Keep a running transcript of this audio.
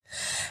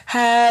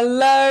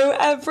Hello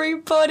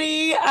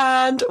everybody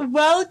and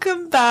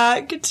welcome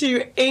back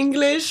to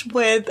English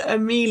with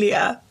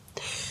Amelia.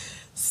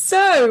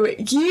 So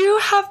you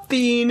have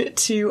been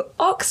to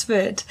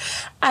Oxford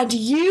and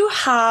you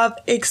have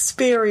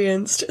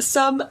experienced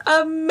some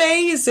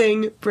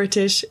amazing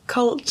British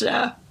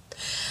culture.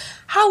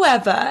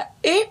 However,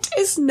 it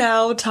is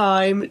now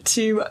time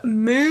to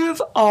move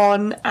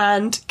on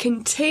and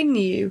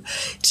continue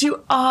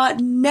to our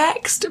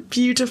next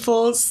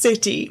beautiful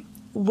city,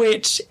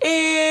 which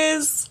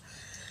is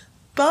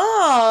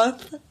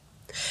Bath.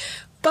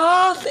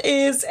 Bath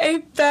is a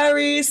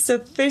very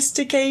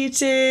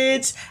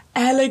sophisticated,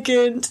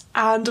 elegant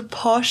and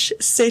posh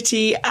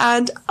city,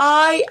 and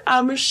I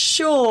am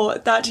sure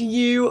that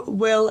you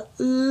will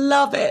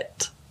love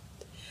it.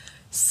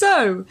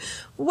 So,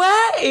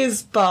 where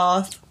is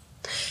Bath?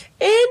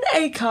 In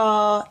a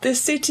car, the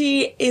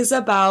city is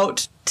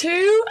about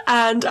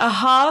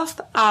 2.5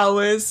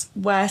 hours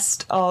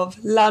west of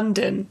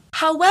London.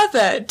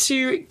 However,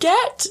 to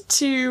get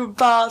to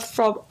Bath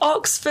from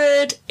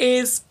Oxford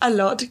is a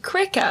lot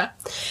quicker.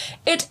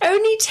 It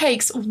only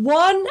takes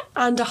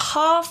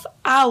 1.5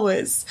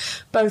 hours,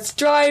 both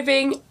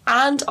driving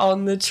and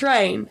on the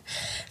train.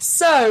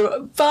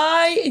 So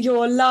buy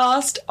your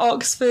last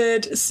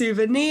Oxford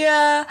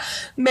souvenir,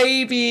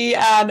 maybe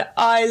an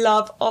I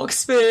Love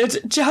Oxford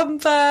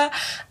jumper,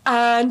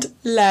 and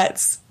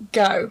let's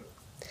go.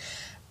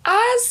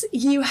 As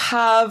you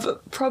have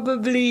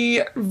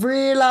probably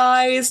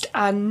realised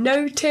and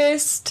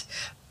noticed,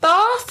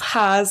 Bath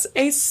has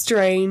a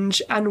strange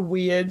and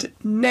weird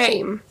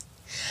name.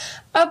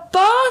 A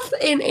bath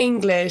in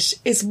English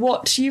is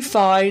what you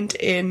find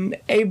in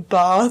a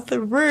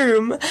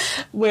bathroom,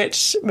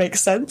 which makes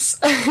sense.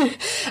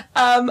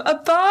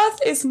 A bath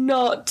is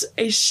not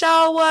a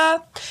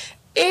shower.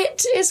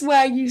 It is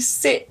where you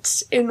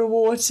sit in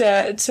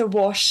water to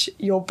wash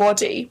your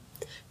body.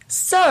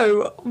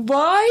 So,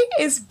 why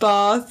is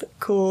Bath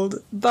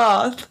called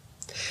Bath?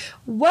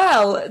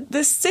 Well,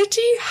 the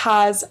city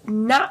has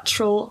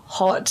natural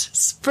hot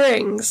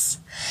springs.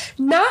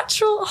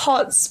 Natural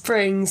hot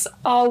springs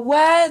are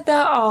where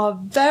there are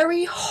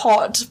very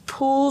hot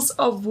pools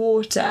of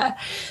water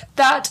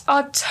that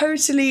are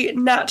totally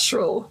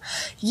natural.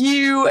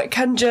 You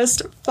can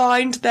just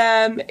find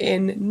them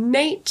in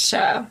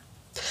nature.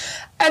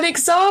 An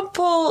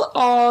example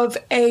of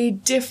a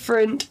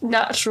different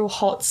natural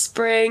hot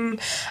spring,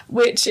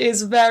 which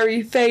is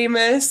very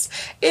famous,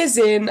 is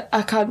in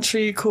a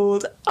country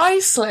called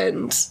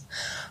Iceland.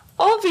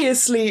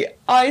 Obviously,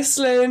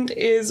 Iceland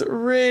is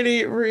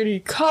really, really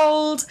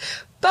cold,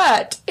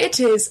 but it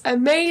is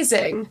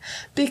amazing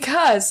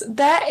because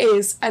there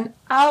is an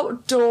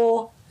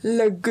outdoor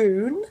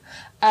lagoon,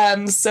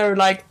 so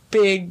like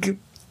big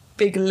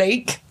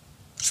lake,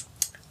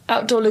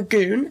 outdoor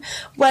lagoon,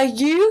 where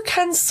you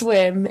can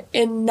swim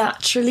in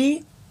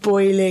naturally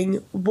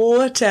boiling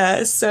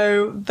water,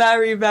 so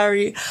very,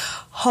 very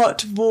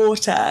hot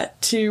water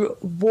to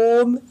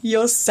warm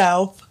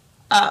yourself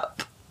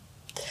up.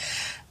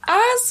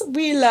 As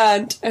we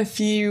learnt a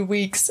few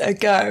weeks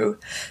ago,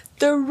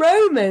 the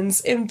Romans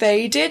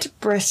invaded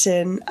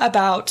Britain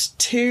about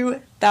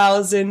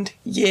 2,000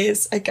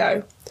 years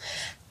ago.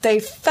 They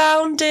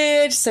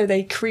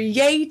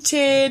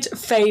created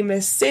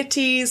famous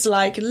cities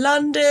like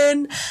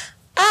London,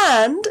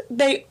 and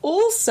they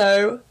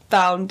also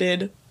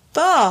founded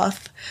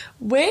Bath,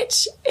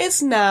 which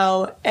is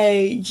now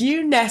a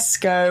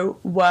UNESCO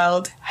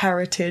World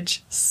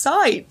Heritage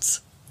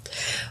Site.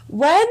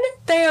 When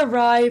they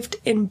arrived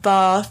in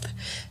Bath,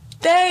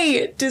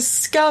 they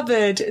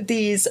discovered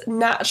these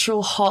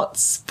natural hot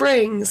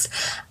springs,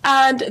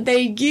 and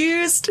they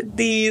used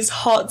these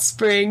hot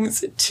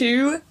springs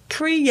to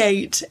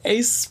create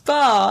a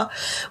spa,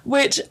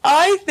 which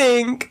I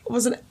think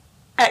was an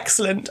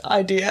excellent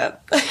idea.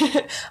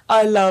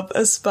 I love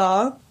a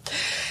spa.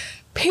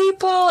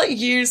 People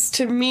used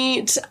to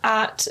meet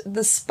at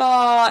the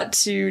spa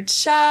to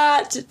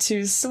chat,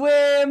 to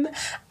swim,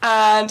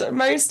 and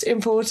most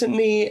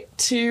importantly,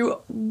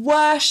 to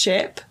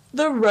worship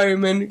the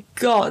Roman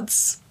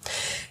gods.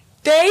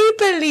 They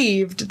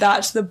believed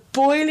that the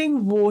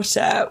boiling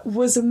water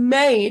was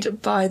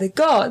made by the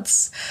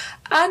gods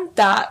and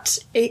that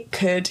it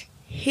could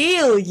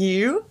heal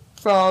you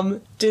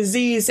from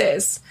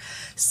diseases.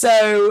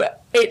 So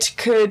it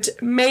could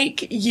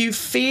make you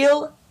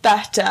feel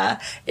better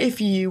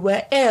if you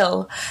were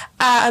ill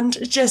and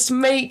just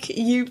make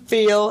you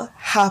feel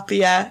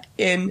happier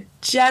in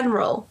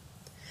general.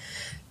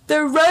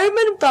 The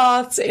Roman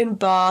baths in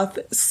Bath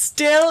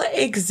still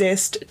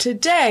exist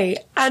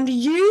today, and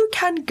you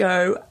can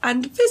go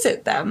and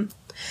visit them.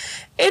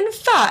 In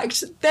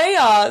fact, they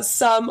are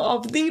some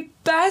of the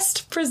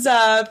best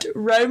preserved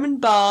Roman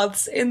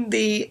baths in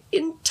the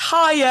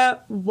entire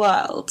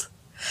world.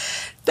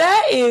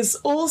 There is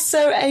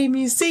also a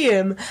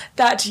museum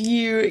that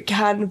you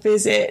can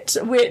visit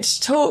which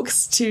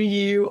talks to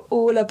you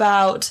all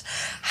about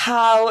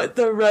how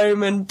the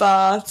Roman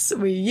baths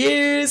were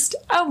used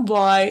and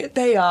why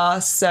they are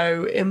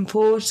so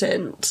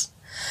important.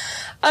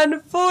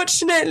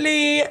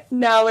 Unfortunately,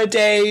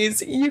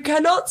 nowadays, you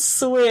cannot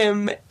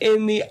swim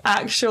in the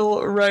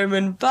actual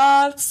Roman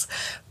baths,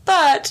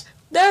 but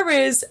there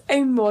is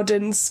a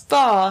modern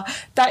spa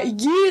that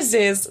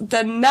uses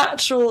the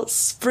natural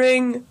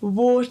spring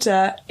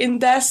water in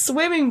their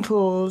swimming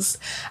pools,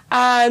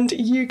 and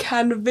you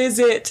can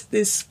visit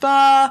this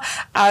spa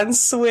and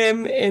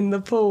swim in the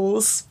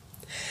pools.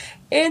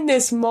 In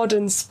this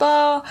modern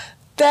spa,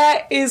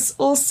 there is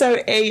also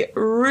a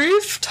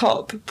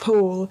rooftop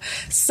pool,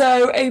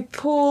 so a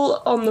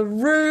pool on the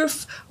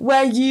roof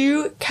where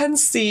you can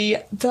see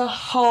the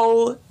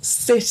whole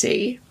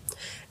city.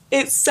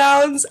 It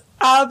sounds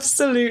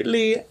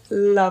absolutely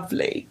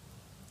lovely.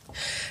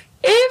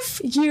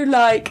 If you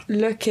like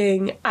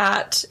looking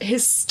at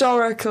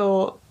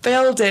historical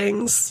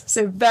buildings,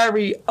 so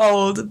very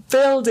old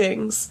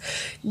buildings,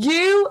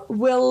 you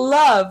will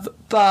love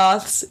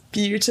Bath's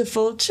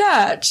beautiful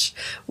church,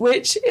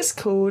 which is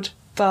called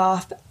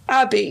Bath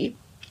Abbey.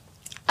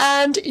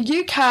 And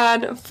you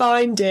can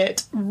find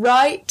it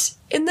right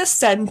in the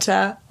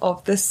centre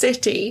of the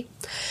city.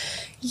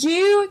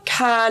 You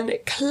can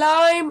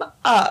climb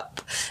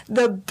up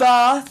the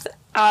Bath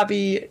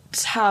Abbey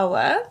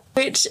Tower,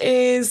 which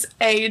is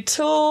a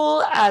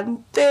tall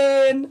and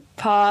thin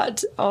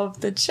part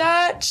of the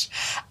church,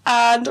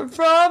 and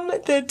from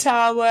the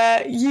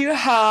tower you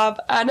have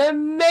an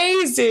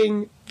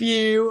amazing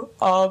view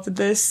of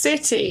the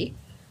city.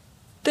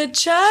 The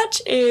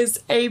church is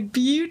a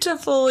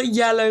beautiful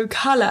yellow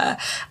colour,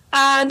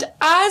 and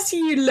as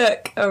you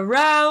look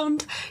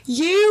around,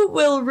 you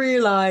will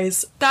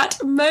realise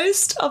that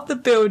most of the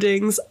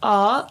buildings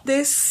are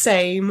this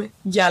same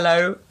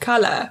yellow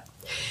colour.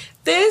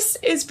 This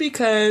is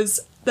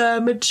because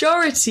the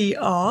majority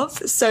of,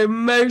 so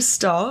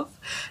most of,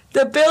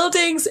 the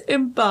buildings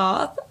in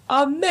Bath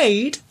are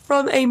made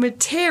from a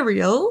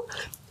material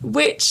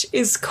which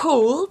is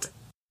called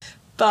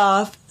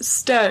Bath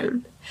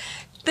stone.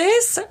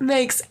 This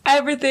makes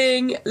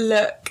everything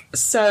look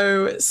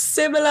so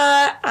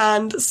similar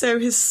and so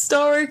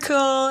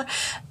historical,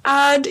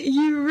 and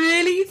you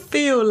really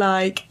feel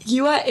like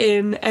you are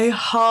in a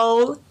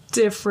whole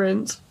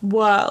different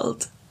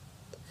world.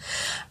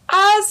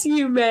 As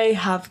you may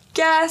have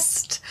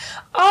guessed,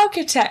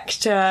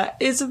 architecture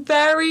is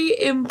very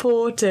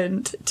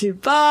important to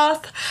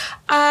Bath,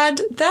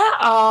 and there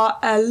are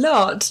a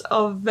lot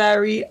of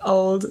very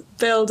old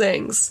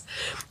buildings.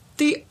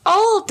 The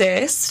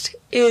oldest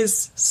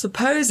is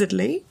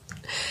supposedly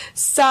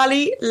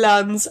Sally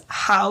Lunn's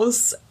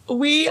house.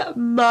 We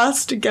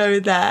must go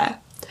there.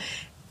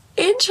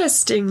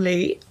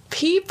 Interestingly,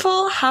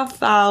 people have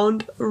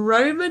found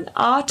Roman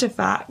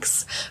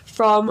artifacts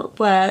from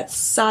where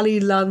Sally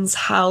Lunn's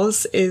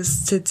house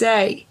is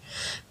today,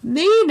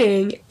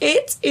 meaning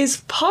it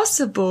is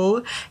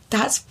possible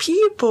that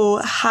people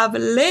have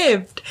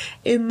lived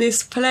in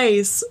this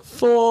place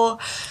for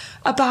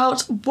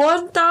about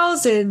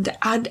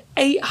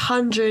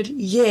 1,800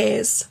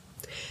 years.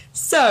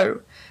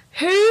 So,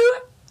 who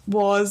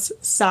was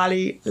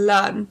Sally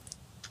Lunn?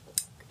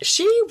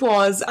 She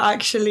was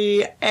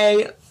actually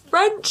a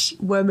French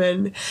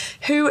woman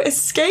who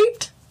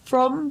escaped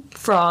from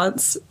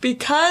France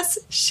because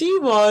she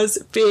was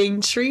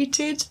being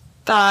treated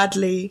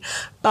badly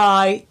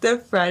by the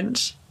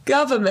French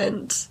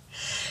government.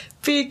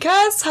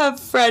 Because her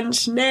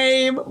French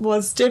name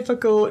was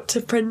difficult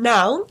to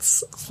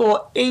pronounce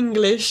for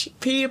English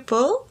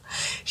people,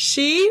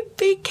 she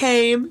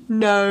became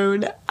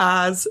known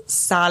as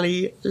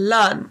Sally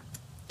Lunn.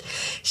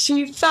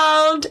 She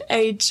found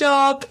a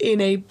job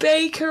in a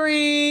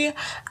bakery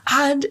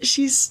and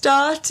she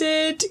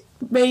started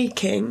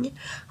making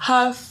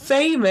her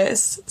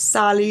famous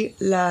Sally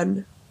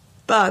Lunn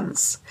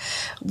buns,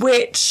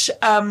 which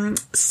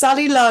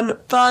Sally Lunn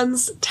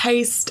buns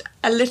taste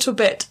a little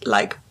bit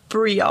like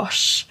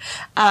brioche.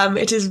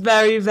 It is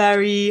very,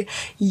 very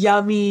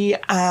yummy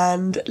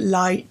and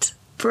light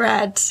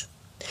bread.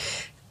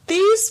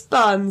 These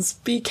buns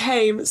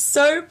became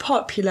so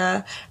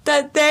popular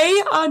that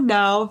they are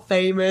now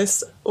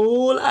famous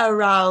all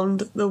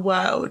around the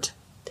world.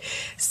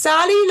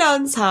 Sally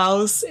Lunn's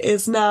house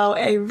is now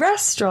a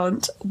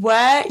restaurant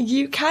where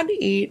you can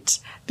eat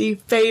the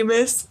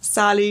famous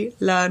Sally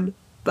Lunn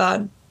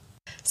bun.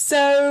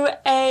 So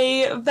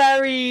a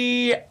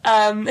very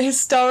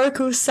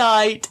historical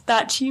site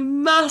that you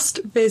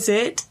must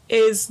visit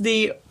is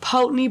the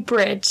Pulteney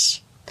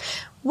Bridge,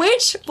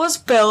 which was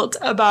built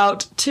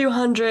about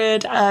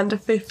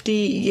 250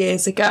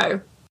 years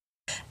ago.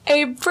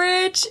 A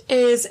bridge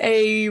is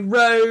a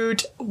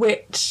road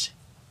which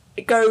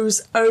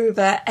goes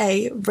over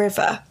a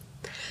river.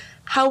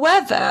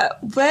 However,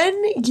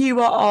 when you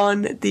are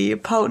on the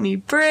Pulteney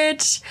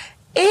Bridge,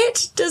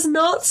 it does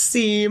not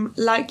seem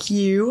like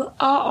you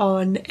are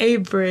on a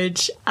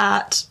bridge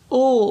at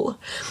all.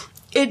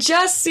 It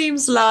just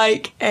seems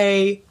like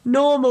a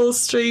normal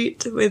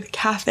street with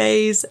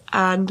cafes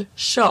and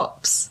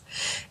shops.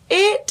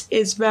 It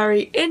is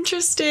very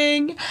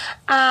interesting,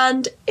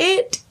 and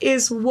it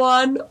is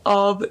one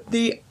of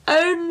the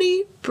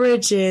only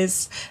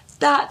bridges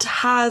that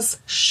has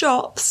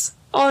shops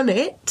on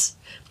it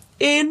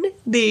in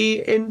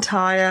the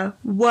entire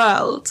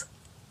world.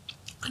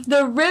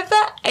 The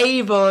River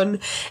Avon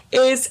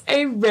is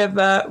a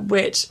river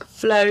which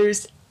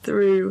flows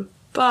through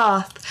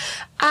Bath,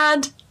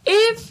 and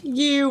if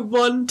you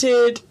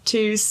wanted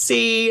to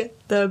see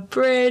the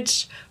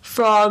bridge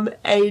from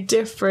a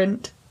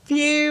different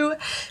view,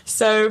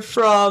 so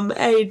from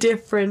a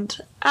different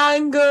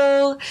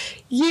angle,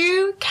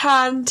 you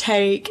can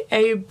take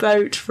a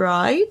boat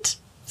ride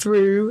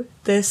through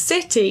the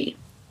city.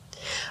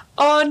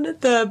 On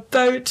the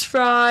boat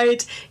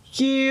ride,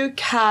 you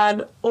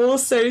can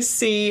also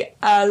see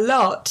a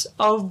lot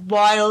of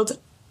wild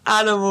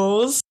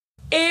animals.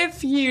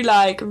 If you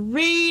like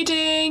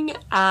reading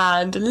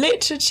and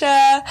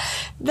literature,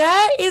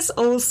 there is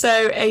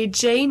also a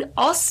Jane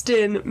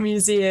Austen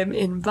museum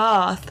in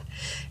Bath.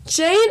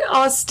 Jane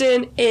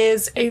Austen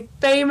is a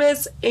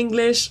famous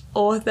English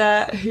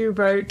author who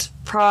wrote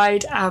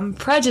Pride and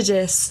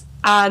Prejudice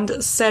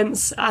and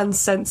Sense and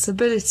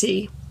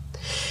Sensibility.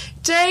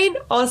 Jane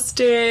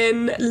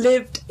Austen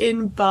lived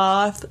in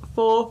Bath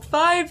for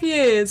 5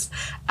 years,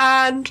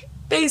 and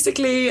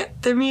basically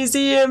the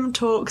museum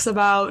talks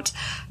about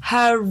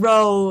her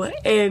role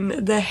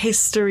in the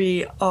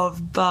history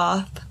of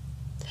Bath.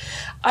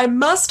 I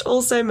must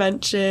also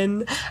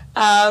mention,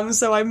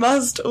 I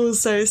must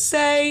also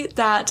say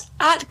that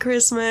at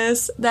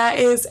Christmas there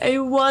is a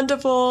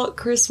wonderful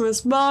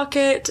Christmas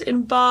market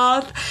in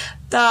Bath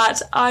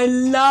that I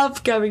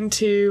love going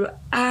to,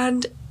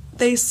 and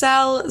they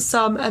sell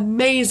some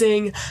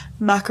amazing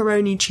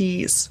macaroni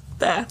cheese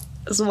there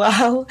as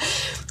well.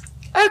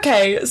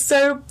 Okay,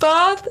 so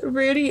Bath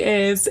really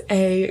is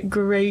a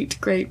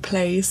great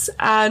place,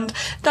 and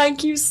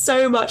thank you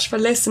so much for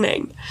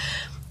listening.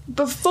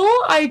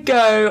 Before I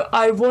go,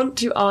 I want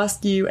to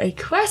ask you a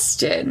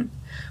question.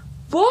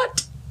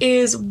 What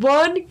is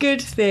one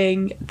good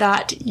thing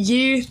that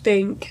you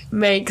think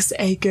makes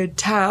a good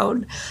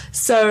town?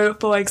 So,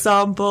 for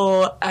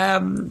example,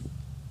 a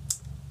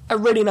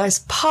really nice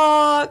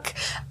park,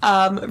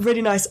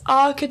 really nice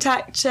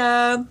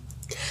architecture.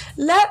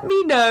 Let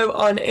me know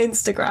on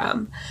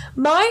Instagram.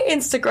 My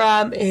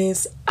Instagram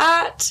is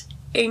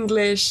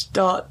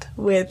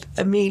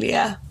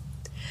 @english.withamelia.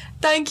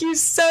 Thank you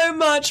so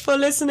much for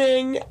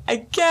listening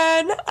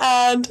again,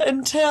 and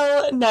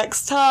until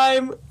next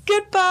time,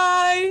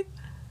 goodbye!